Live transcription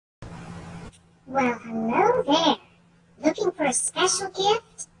Well, hello there. Looking for a special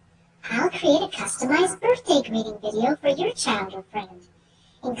gift? I'll create a customized birthday greeting video for your child or friend,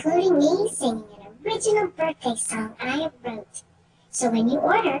 including me singing an original birthday song I wrote. So when you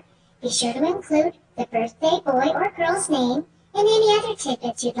order, be sure to include the birthday boy or girl's name and any other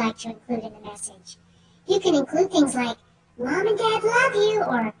tidbits you'd like to include in the message. You can include things like, Mom and Dad love you,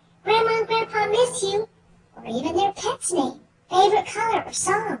 or Grandma and Grandpa miss you, or even their pet's name, favorite color, or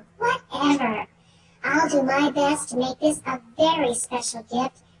song, whatever. I'll do my best to make this a very special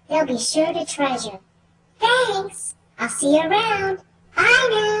gift they'll be sure to treasure. Thanks! I'll see you around. Bye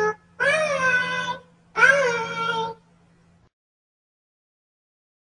now. Bye. Bye.